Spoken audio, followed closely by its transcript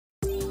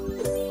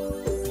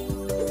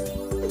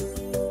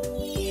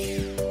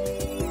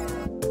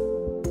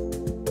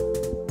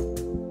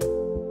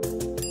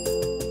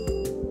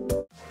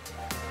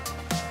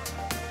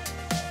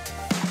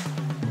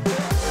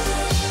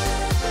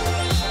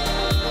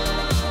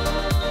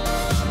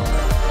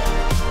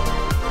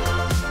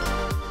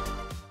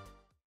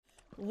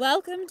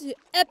Welcome to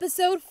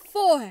episode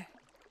 4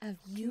 of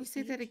Can you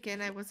say that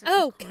again? I wasn't.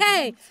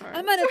 Okay,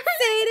 I'm gonna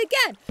say it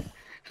again.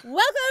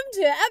 Welcome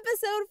to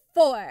episode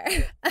 4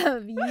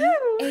 of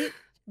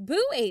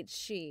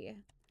BooHShe.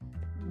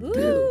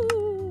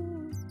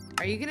 Boo.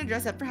 Are you gonna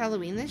dress up for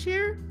Halloween this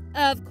year?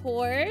 Of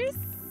course.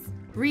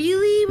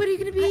 Really? What are you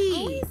gonna be? I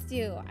always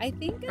do. I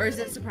think. Or is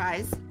it a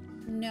surprise?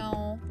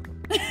 No.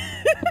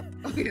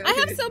 Okay. I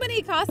have so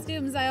many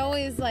costumes. I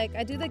always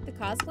I do the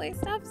cosplay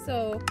stuff.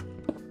 So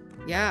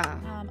yeah.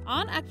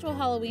 On actual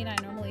Halloween, I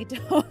normally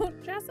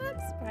don't dress up,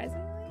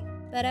 surprisingly.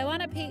 But I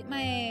want to paint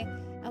I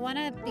want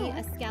to be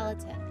a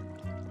skeleton,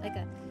 I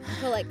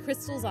put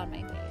crystals on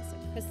my face,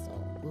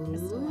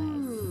 crystallized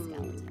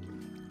skeleton.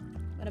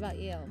 What about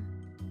you?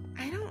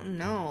 I don't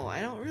know.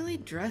 I don't really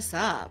dress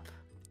up.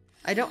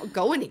 I don't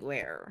go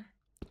anywhere.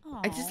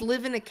 Aww. I just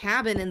live in a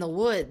cabin in the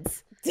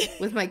woods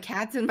with my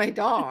cats and my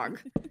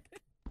dog.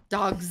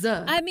 Dogs.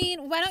 I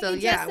mean, why don't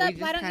you dress up?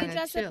 Why don't you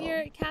dress chill. up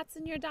your cats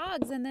and your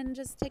dogs and then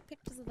just take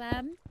pictures of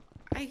them?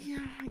 I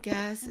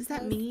guess. Is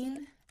that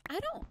mean? I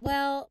don't.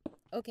 Well,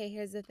 okay.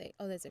 Here's the thing.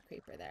 Oh, there's a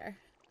creeper there.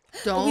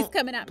 Don't. He's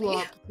coming at me. Blow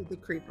up to the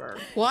creeper.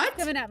 What?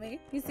 He's coming at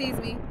me. He sees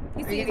me.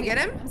 Are you gonna get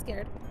him? I'm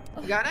scared.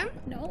 You got him?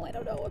 No, I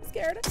don't know. I'm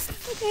scared.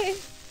 Okay.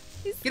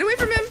 Get away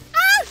from him.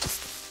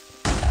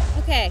 Ah!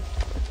 Okay.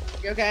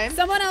 You okay?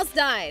 Someone else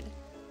died.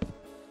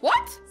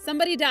 What?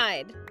 Somebody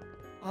died.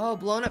 Oh,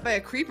 blown up by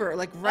a creeper,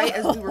 right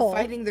as we were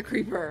fighting the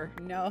creeper.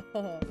 No.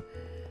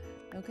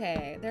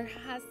 Okay, there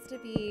has to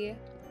be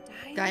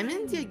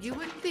diamonds. Yeah, you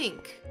would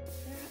think.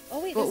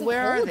 Oh wait, but there's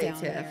where a hole are they, down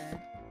Tiff?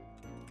 there.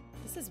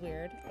 This is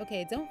weird.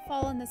 Okay, don't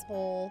fall in this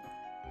hole.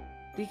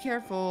 Be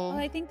careful. Oh,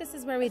 I think this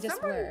is where we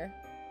just were.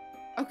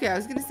 Okay, I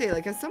was gonna say,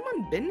 has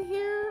someone been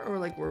here, or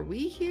were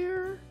we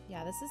here?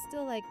 Yeah, this is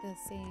still the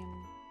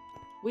same.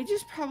 We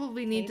just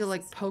probably need to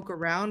poke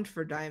around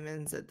for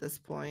diamonds at this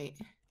point.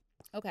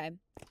 Okay.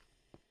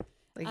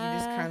 You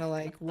just kind of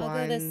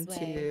 1,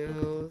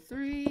 2,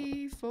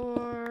 3,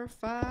 4,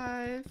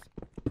 5.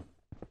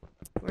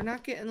 We're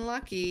not getting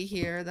lucky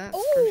here, that's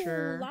for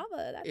sure.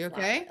 Lava. That's you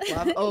okay?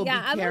 Lava. Oh,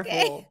 yeah, be careful.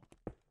 Okay.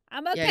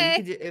 I'm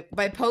okay. Yeah,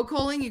 by poke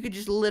holing, you could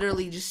just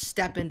literally just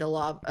step into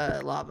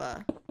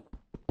lava.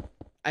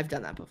 I've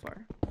done that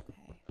before.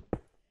 Okay.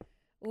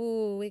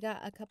 Ooh, we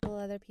got a couple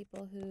other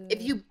people who.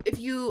 If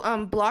you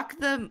block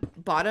the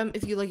bottom,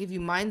 if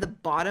you mine the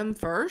bottom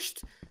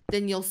first,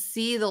 then you'll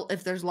see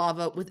if there's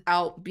lava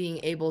without being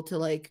able to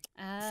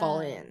fall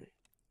in.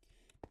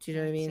 Do you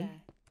know what I mean?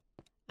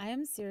 I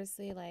am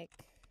seriously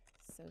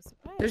so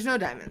surprised. There's no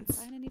diamonds.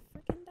 Find any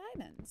freaking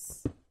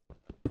diamonds?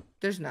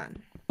 There's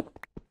none.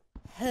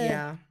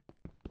 Yeah.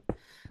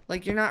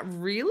 You're not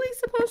really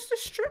supposed to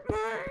strip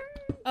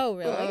mine. Oh,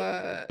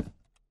 really?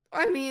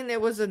 I mean,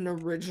 it was an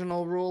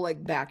original rule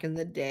back in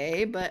the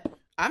day, but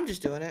I'm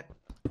just doing it.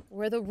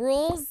 Were the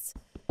rules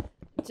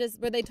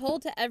were they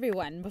told to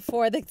everyone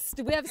before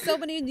we have so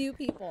many new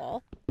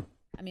people?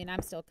 I mean,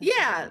 I'm still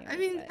yeah, I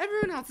mean,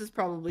 everyone else is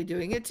probably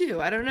doing it too.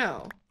 I don't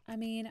know. I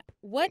mean,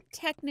 what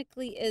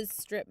technically is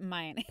strip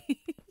mining?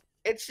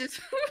 It's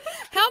just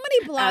how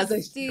many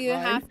blocks do you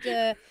have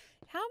to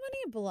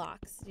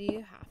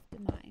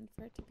mine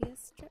for it to be a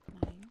strip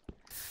mine?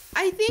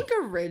 I think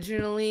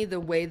originally the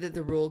way that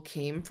the rule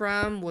came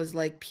from was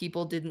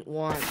people didn't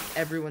want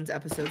everyone's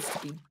episodes to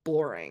be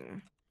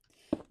boring.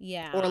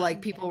 Yeah. Or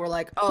people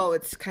were oh,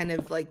 it's kind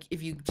of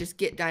if you just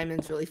get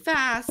diamonds really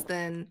fast,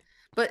 then.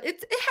 But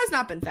it has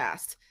not been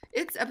fast.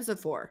 It's episode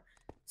 4,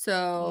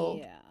 so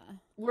yeah,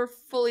 we're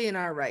fully in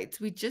our rights.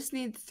 We just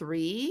need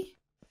 3.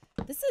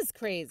 This is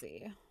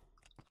crazy.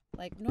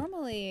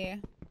 Normally,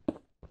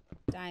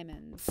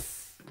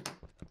 diamonds.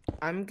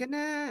 I've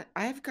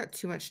got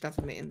too much stuff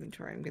in my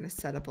inventory. I'm gonna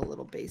set up a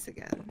little base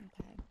again.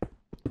 Okay.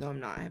 No,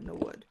 I'm not. I have no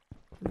wood.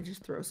 Let me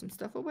just throw some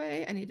stuff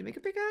away. I need to make a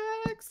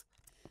pickaxe.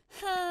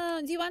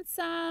 Do you want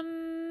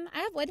some? I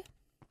have wood.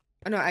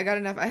 Oh no, I got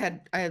enough. I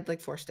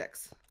had 4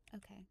 sticks.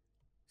 Okay.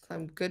 So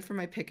I'm good for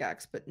my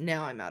pickaxe, but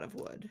now I'm out of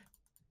wood.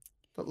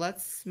 But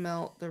let's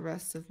smelt the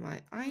rest of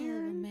my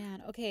iron. Oh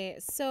man. Okay,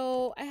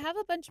 so I have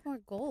a bunch more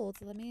gold.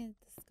 Let me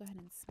just go ahead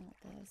and smelt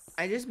this.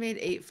 I just made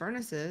 8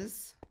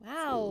 furnaces.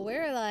 Wow, Ooh.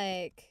 we're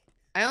I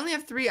only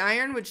have 3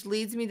 iron, which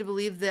leads me to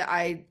believe that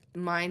I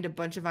mined a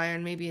bunch of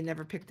iron maybe and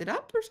never picked it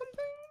up or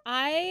something.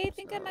 I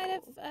think I might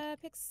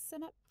have picked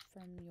some up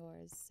from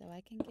yours, so I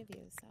can give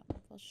you some.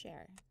 We'll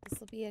share. This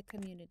will be a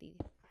community.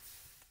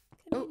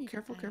 Oh,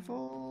 careful,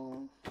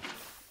 careful.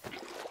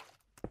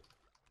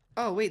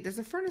 Oh, wait, there's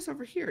a furnace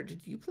over here.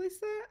 Did you place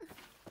that?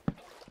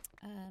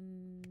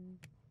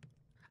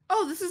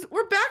 Oh,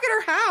 we're back at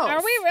our house.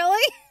 Are we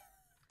really?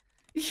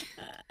 There's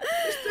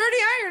 30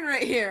 iron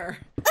right here.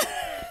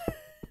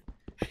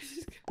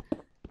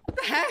 What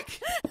the heck?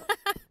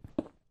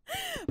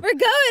 We're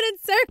going in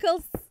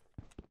circles.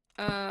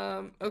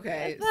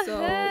 Okay, what the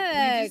so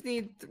heck?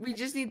 we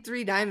just need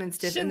 3 diamonds,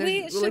 Tiff. Should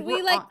we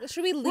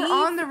leave? We're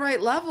on the right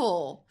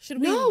level.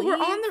 Should we leave? We're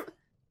on the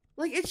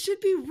it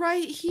should be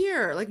right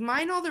here.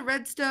 Mine all the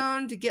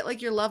redstone to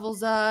get your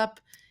levels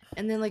up,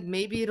 and then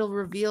maybe it'll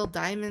reveal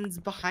diamonds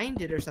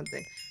behind it or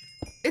something.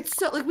 It's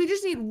so, like, we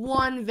just need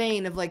one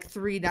vein of, like,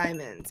 3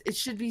 diamonds. It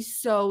should be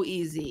so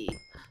easy.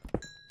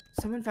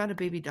 Someone found a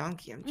baby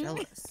donkey. I'm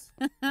jealous.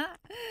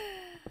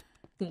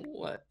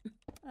 What?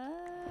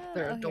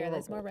 They're adorable. Here,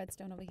 there's more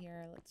redstone over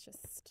here. Let's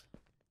just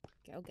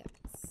go get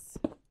this.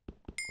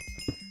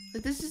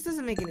 But this just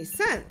doesn't make any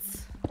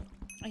sense.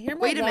 I hear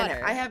more Wait a water.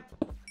 minute. I have...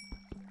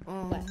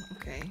 Oh, what?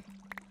 Okay.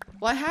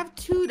 Well, I have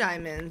 2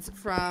 diamonds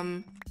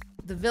from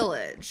the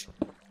village.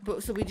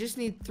 But so we just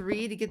need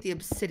 3 to get the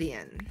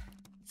obsidian.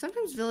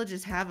 Sometimes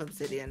villages have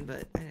obsidian,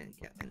 but I didn't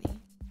get any.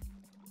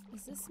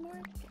 Is this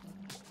more?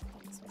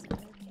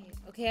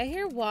 Okay, I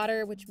hear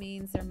water, which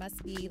means there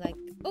must be like...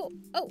 Oh!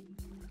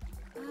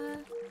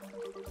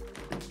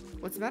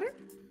 What's the matter?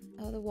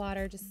 Oh, the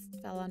water just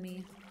fell on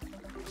me.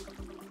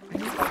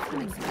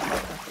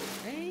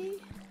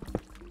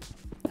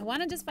 I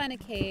want to just find a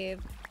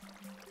cave.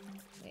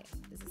 Wait,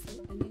 is this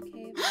a new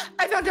cave?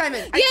 I found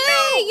diamond!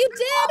 Yay! You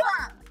did!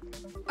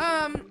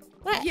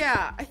 What?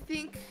 Yeah, I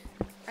think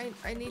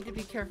I need to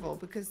be careful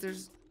because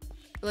there's...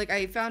 Like,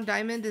 I found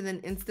diamond and then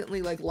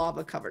instantly, like,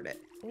 lava covered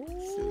it.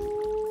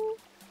 Ooh.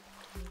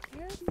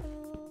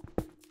 Careful.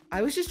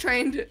 I was just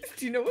trying to...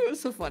 Do you know what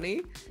was so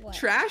funny? What?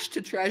 Trash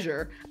to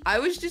treasure. I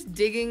was just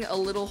digging a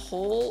little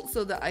hole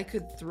so that I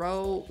could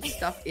throw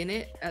stuff in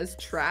it as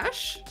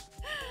trash.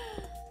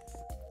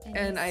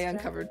 And I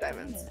uncovered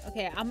diamonds.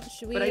 Okay,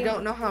 should we... But I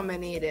don't know how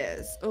many it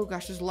is. Oh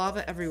gosh, there's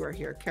lava everywhere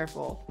here.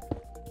 Careful.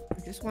 I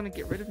just want to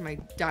get rid of my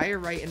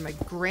diorite and my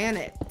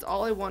granite. That's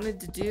all I wanted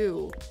to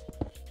do.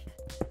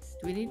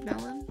 Do we need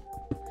melon?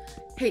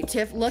 Hey,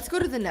 Tiff, let's go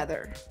to the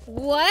nether.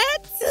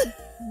 What?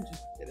 I'm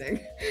just kidding.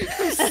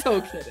 I'm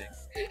so kidding.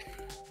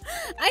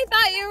 I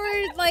thought you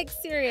were, like,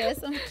 serious.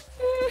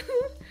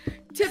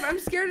 Tiff, I'm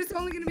scared it's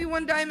only going to be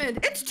 1 diamond.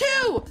 It's 2!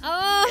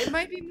 Oh! It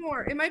might be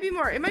more. It might be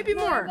more. It might be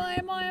more. More. I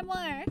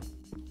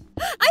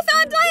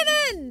found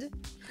diamond!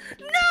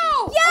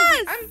 No!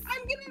 Yes! Oh,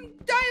 I'm getting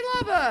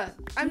lava.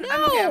 I'm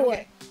No!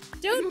 okay.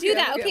 Don't do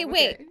that. Okay,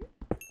 wait.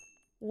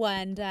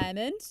 1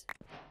 diamond.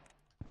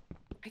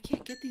 I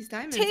can't get these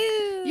diamonds. 2.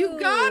 You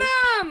got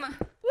them!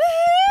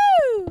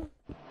 Woohoo!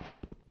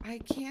 I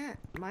can't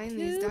mine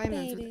these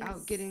diamonds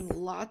without getting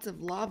lots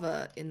of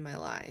lava in my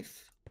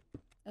life.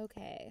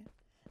 Okay.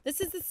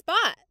 This is the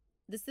spot.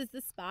 This is the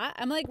spot.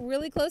 I'm like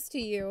really close to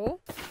you.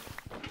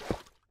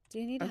 Do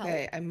you need help?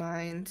 Okay, I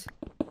mined.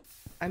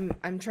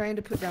 I'm trying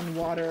to put down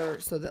water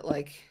so that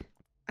like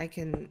I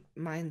can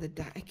mine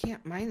I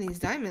can't mine these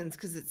diamonds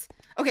because it's...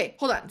 Okay,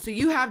 hold on. So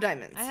you have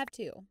diamonds. I have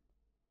 2.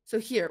 So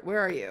here, where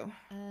are you?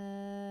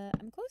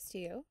 I'm close to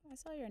you. I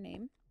saw your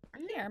name.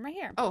 I'm here. I'm right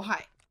here. Oh,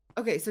 hi.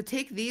 Okay, so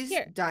take these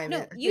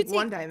diamonds. No, you take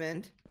 1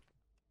 diamond.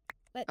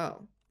 But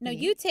oh. No,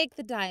 you take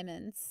the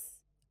diamonds.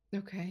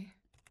 Okay.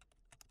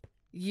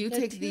 You They're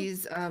take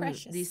these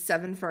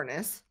 7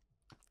 furnace.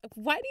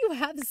 Why do you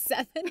have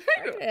 7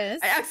 furnace?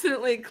 I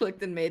accidentally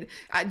clicked and made.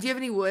 Do you have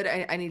any wood?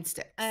 I need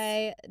sticks.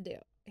 I do.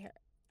 Here.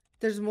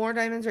 There's more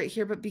diamonds right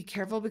here, but be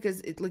careful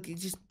because you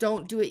just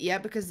don't do it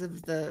yet because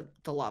of the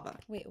lava.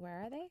 Wait,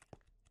 where are they?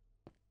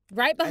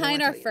 Right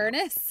behind our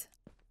furnace?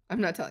 I'm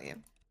not telling you.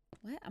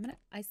 What?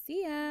 I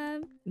see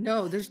them.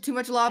 No, there's too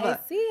much lava.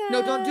 I see them.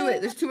 No, don't do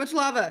it. There's too much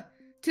lava.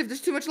 Tiff,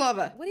 there's too much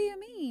lava. What do you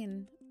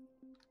mean?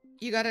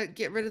 You gotta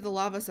get rid of the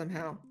lava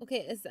somehow.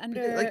 Okay, it's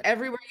under... Because, like,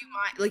 everywhere you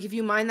mine... Like, if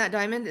you mine that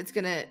diamond, it's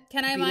gonna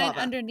Can I be mine lava.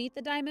 underneath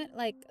the diamond?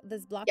 Like,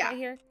 this block right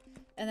here?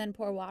 And then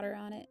pour water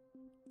on it?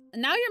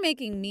 And now you're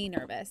making me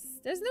nervous.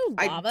 There's no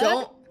lava. I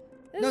don't...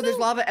 There's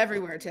lava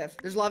everywhere, Tiff.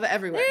 There's lava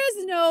everywhere.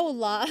 There's no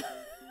lava.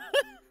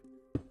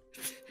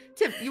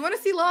 Tiff, you want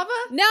to see lava?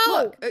 No!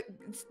 Look,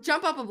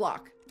 jump up a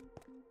block.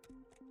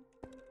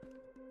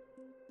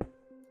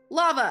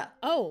 Lava!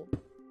 Oh.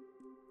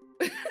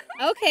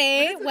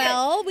 Okay,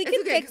 well, we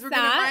can fix we're that.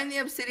 Gonna mine the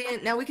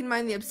obsidian. Now we can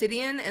mine the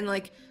obsidian, and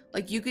like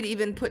you could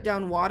even put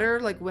down water,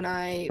 like when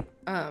I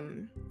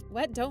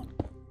What? Don't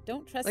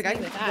trust me I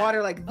can with put that.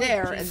 water like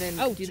there, and then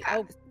do that.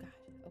 Oh, God.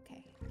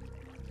 Okay.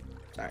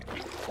 Sorry.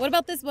 What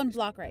about this one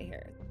block right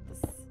here?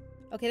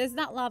 Okay, there's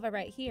not lava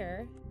right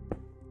here.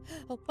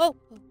 Oh.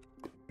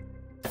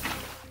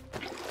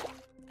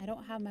 I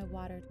don't have my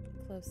water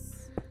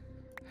close.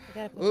 I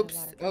gotta put Oops.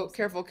 my water Oh,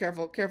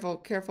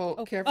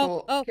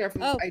 careful.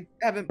 Oh. I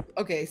haven't.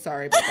 Okay,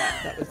 sorry about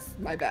that. That was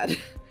my bad.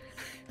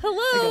 Hello.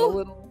 I got a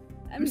little...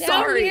 I'm down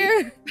sorry.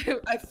 here.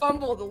 I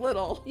fumbled a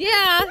little.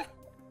 Yeah. Sorry.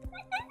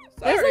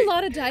 There's a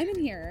lot of diamond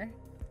here.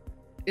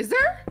 Is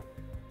there?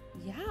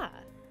 Yeah.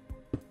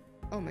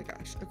 Oh my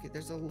gosh. Okay,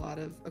 there's a lot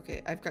of...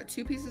 Okay, I've got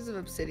 2 pieces of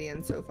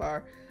obsidian so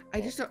far.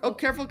 I just don't... Oh,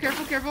 careful.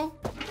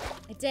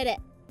 I did it.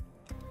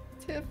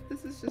 Tiff,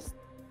 this is just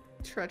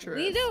treacherous.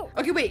 We don't...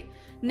 Okay, wait.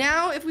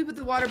 Now, if we put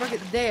the water bucket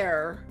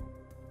there,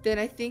 then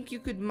I think you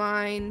could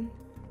mine...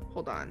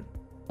 Hold on.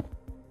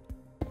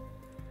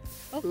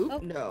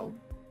 Oop, no.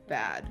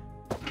 Bad.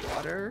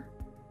 Water.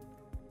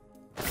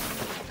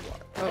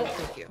 Oh,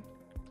 thank you.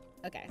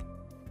 Okay.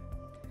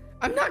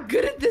 I'm not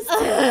good at this.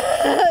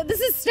 This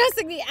is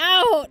stressing me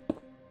out.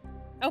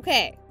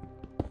 Okay.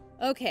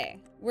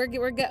 We're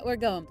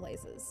going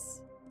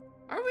places.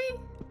 Are we?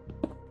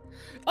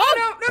 Oh!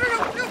 No.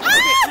 Ah!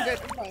 Okay, I'm good.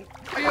 I'm fine.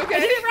 Are you okay? I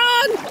did it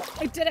wrong.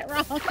 I did it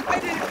wrong.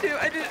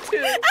 I did it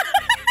too.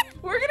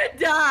 We're gonna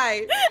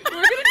die.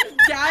 We're gonna just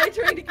die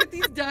trying to get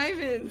these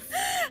diamonds.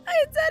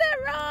 I did it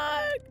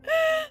wrong.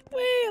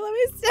 Wait, let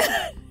me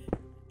stand.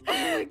 Oh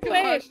my gosh.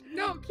 Wait.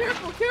 No,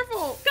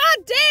 careful.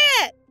 God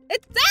damn it.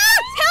 It's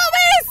that. Help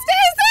me,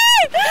 Stacy.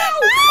 No.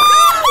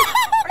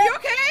 Are you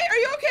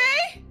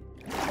okay?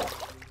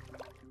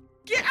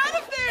 Get out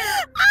of there.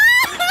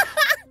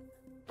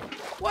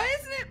 Why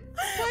isn't it?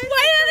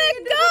 Why did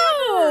it go?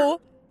 Whatever?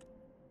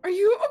 Are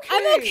you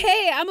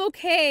okay? I'm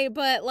okay,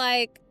 but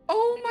like.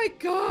 Oh my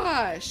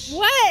gosh.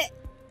 What?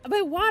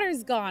 My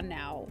water's gone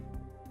now.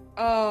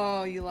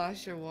 Oh, you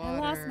lost your water. I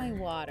lost my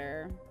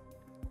water.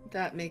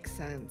 That makes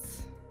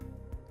sense.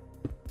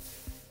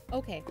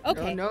 Okay.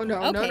 No.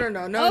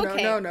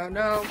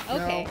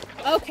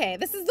 Okay,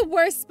 this is the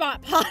worst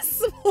spot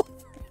possible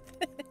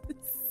for this.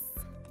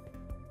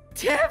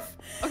 Tiff?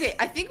 Okay,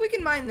 I think we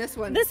can mine this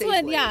one This safely.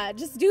 one, yeah.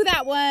 Just do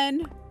that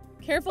one.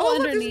 Careful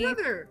underneath. Look,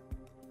 there's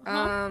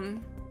another.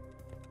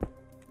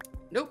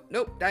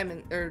 Nope.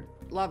 Diamond or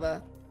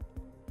lava.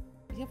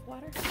 Do you have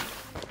water?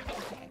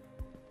 Okay.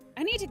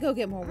 I need to go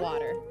get more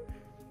water.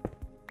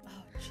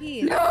 Oh,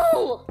 jeez.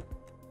 No!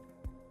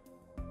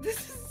 This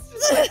is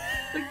just like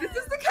this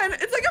is the kind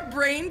of, it's like a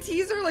brain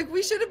teaser. Like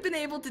we should have been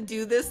able to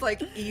do this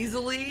like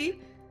easily,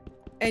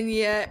 and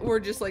yet we're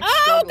just like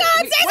struggling.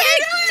 God, Wait, what are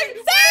you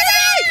doing?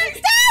 Stacy!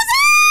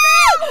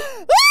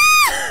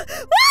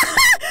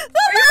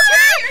 Are you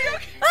okay?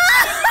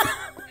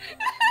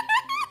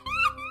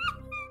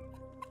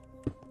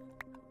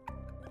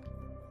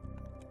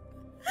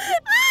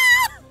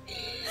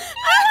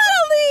 I want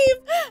to leave.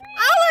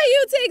 I'll let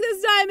you take this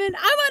diamond. I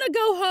want to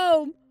go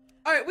home.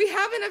 All right, we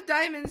have enough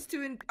diamonds to.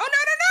 Oh no!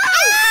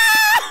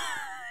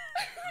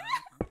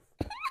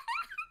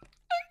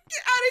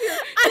 Get out of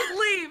here! Just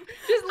leave.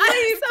 I'm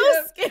so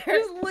Tiff.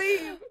 scared. Just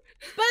leave.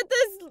 But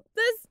this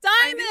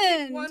I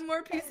diamond. need one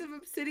more piece of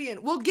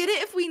obsidian. We'll get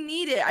it if we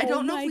need it. I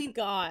don't know if we. Oh my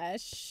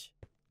gosh.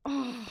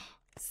 Oh,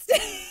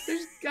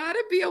 there's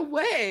gotta be a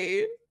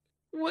way.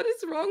 What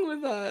is wrong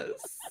with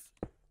us?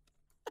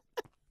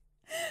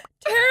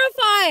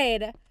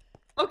 Terrified.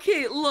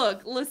 Okay,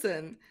 look,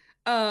 listen.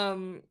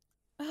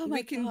 Oh my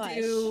we can gosh.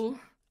 do.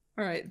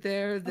 All right,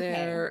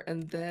 there,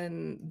 and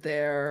then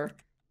there.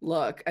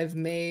 Look, I've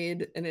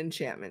made an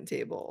enchantment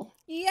table.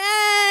 Yay!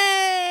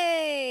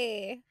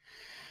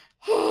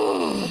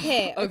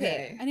 Okay.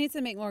 Okay. I need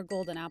to make more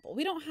golden apple.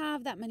 We don't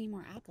have that many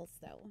more apples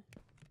though.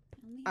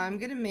 I'm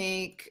gonna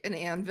make an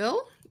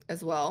anvil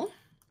as well.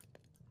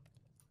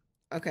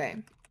 Okay,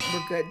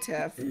 we're good,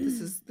 Tiff.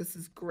 This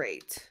is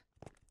great.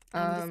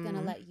 I'm just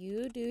gonna let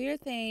you do your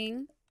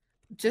thing.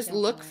 Just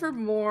look for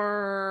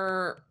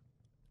more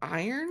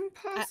iron,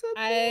 possibly.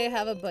 I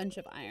have a bunch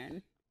of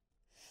iron.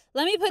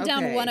 Let me put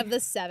down one of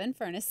the 7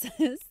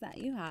 furnaces that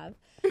you have.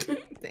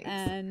 Thanks.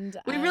 And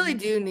we really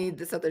do need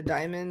this other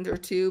diamond or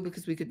 2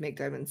 because we could make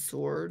diamond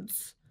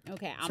swords.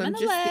 Okay, I'm gonna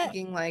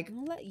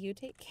let you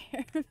take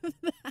care of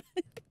that.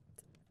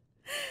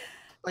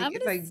 Like I'm if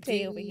gonna I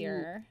stay do over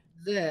here.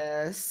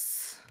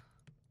 This,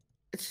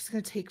 it's just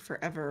gonna take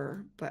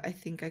forever, but I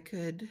think I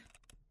could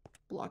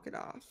block it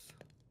off.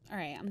 All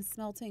right, I'm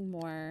smelting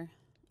more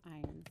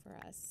iron for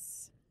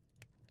us.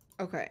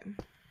 Okay.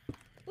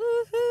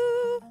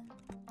 Woohoo!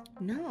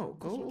 No,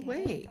 go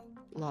away,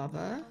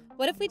 lava.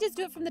 What if we just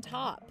do it from the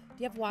top? Do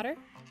you have water?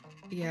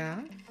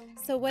 Yeah.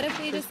 So what if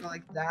we just go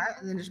like that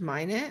and then just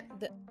mine it?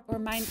 Or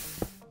mine.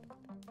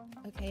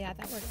 Okay, yeah,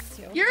 that works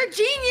too. You're a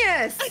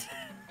genius!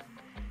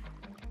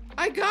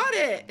 I got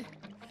it!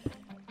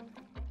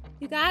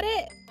 You got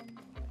it?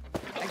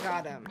 I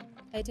got him.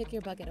 I took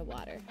your bucket of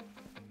water.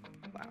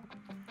 Wow.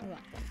 You're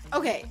welcome.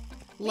 Okay,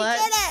 We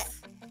did it!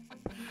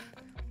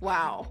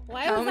 Wow.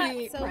 Why How was that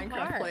many so Minecraft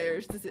hard?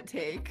 players does it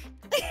take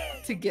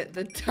to get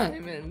the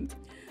diamond?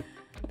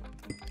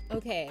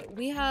 Okay,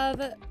 we have...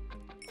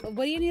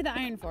 What do you need the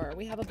iron for?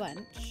 We have a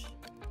bunch.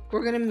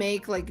 We're gonna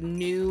make like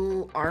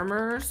new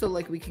armor, so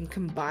like we can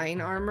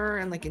combine armor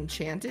and like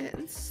enchant it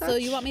and such. So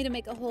you want me to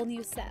make a whole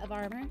new set of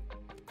armor?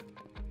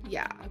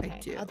 Yeah, okay, I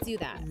do. I'll do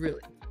that.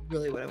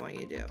 Really what I want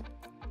you to do.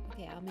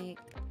 Okay, I'll make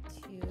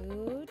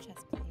 2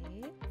 chest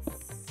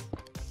plates.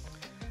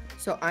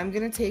 So I'm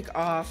gonna take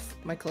off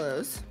my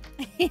clothes.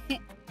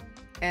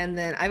 And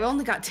then I've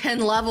only got 10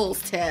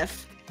 levels,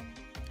 Tiff.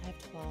 I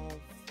have 12.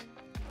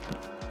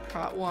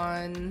 Prot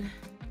 1.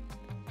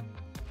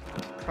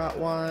 Prot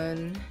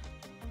 1.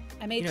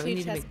 I made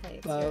 2 chest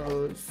plates.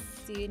 Bows.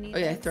 Do you need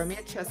yeah, throw me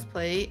a chest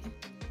plate.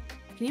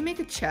 Can you make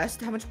a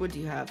chest? How much wood do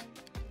you have?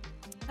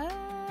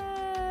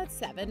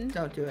 7.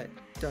 Don't do it.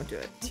 Don't do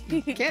it.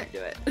 You can't do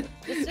it.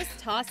 Let's just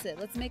toss it.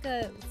 Let's make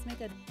a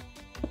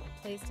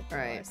place to throw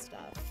our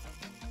stuff.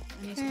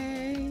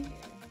 Okay.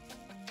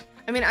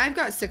 I mean, I've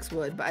got 6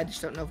 wood, but I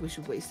just don't know if we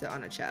should waste it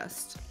on a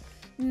chest.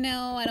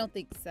 No, I don't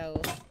think so.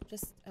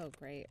 Just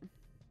great.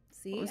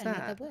 See, what was I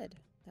that? made the wood.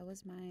 That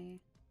was my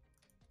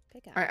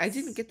pickaxe. All right, I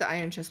didn't get the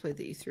iron chest plate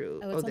that you threw.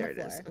 Oh, there it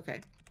is.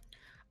 Okay.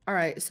 All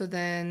right, so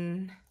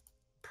then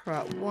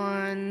prot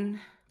 1.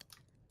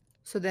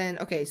 So then,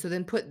 okay, so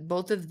then put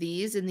both of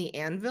these in the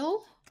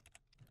anvil.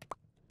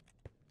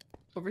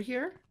 Over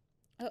here.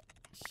 Oh,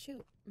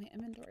 shoot. My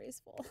inventory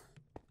is full.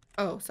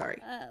 Oh, sorry.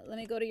 Let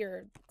me go to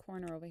your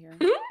corner over here.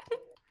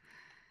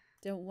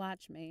 Don't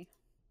watch me.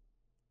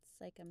 It's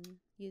like I'm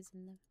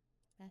using the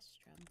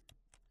restroom.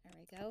 There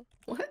we go.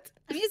 What?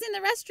 I'm using the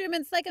restroom.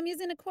 It's like I'm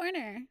using a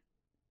corner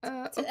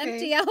to Okay.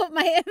 empty out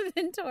my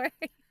inventory.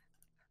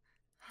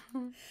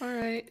 All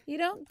right. You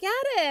don't get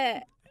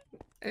it.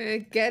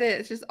 I get it.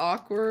 It's just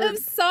awkward. I'm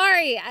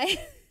sorry.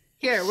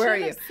 Here, where are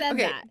you? Said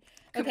okay. That.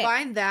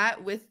 Combine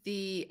that with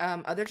the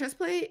other chest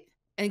plate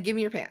and give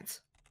me your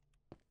pants.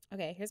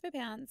 Okay, here's my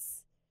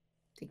pants.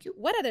 Thank you.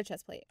 What other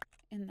chest plate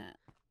in that?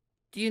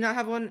 Do you not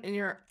have one in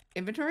your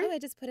inventory? Oh, I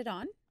just put it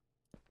on.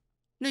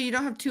 No, you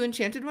don't have 2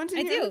 enchanted ones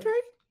in your inventory?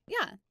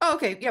 Yeah. Oh,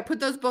 okay. Yeah, put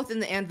those both in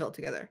the anvil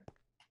together.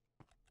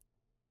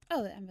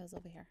 Oh, the anvil's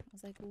over here. I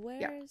was like,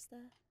 where's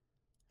the...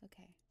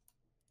 Okay.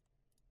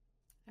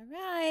 All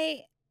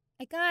right.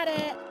 I got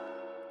it.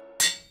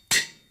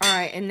 All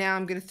right, and now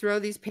I'm going to throw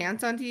these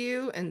pants onto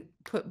you and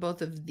put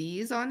both of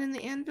these on in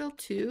the anvil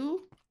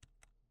too.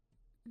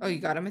 Oh, you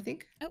got them, I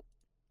think? Oh,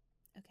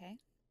 okay.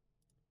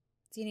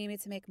 Do you need me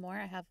to make more?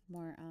 I have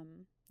more,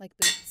 like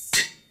boots.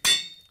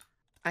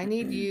 I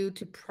need you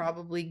to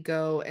probably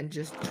go and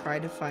just try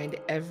to find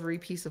every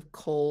piece of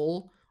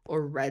coal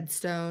or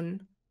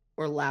redstone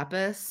or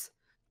lapis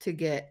to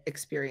get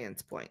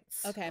experience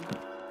points. Okay.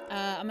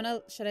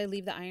 Should I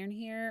leave the iron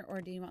here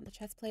or do you want the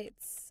chest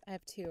plates? I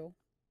have 2.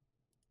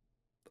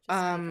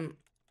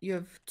 You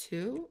have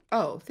 2?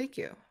 Oh, thank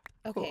you.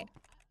 Okay. Cool.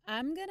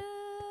 I'm gonna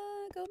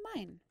go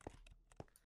mine.